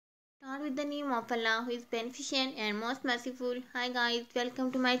Start with the name of Allah who is beneficent and most merciful. Hi guys, welcome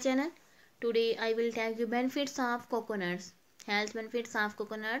to my channel. Today I will tell you benefits of coconuts. Health benefits of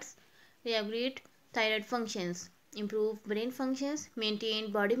coconuts. Regulate thyroid functions, improve brain functions,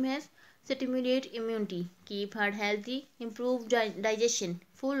 maintain body mass, stimulate immunity, keep heart healthy, improve digestion,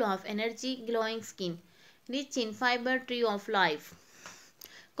 full of energy, glowing skin, rich in fiber, tree of life.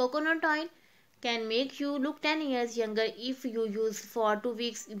 Coconut oil can make you look 10 years younger if you use for 2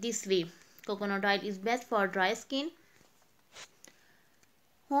 weeks this way. Coconut oil is best for dry skin.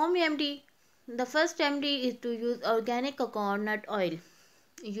 Home remedy. The first remedy is to use organic coconut oil.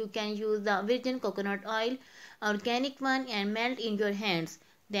 You can use the virgin coconut oil, organic one, and melt in your hands.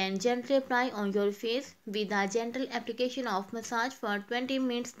 Then gently apply on your face with a gentle application of massage for 20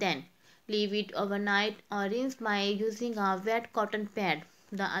 minutes. Then leave it overnight or rinse by using a wet cotton pad.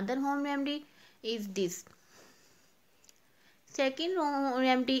 The other home remedy is this. Second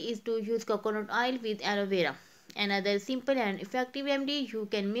remedy is to use coconut oil with aloe vera. Another simple and effective remedy, you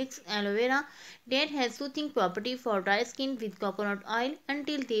can mix aloe vera that has soothing property for dry skin with coconut oil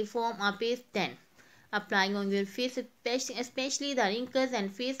until they form a paste, then applying on your face, especially the wrinkles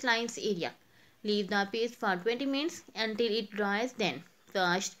and face lines area. Leave the paste for 20 minutes until it dries, then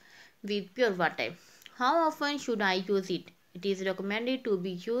wash with pure water. How often should I use it? It is recommended to be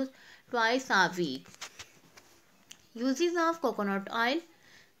used twice a week. Uses of coconut oil.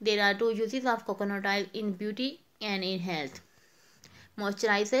 There are 2 uses of coconut oil in beauty and in health.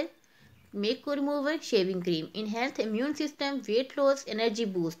 Moisturizer, makeup remover, shaving cream. In health, immune system, weight loss, energy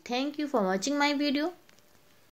boost. Thank you for watching my video.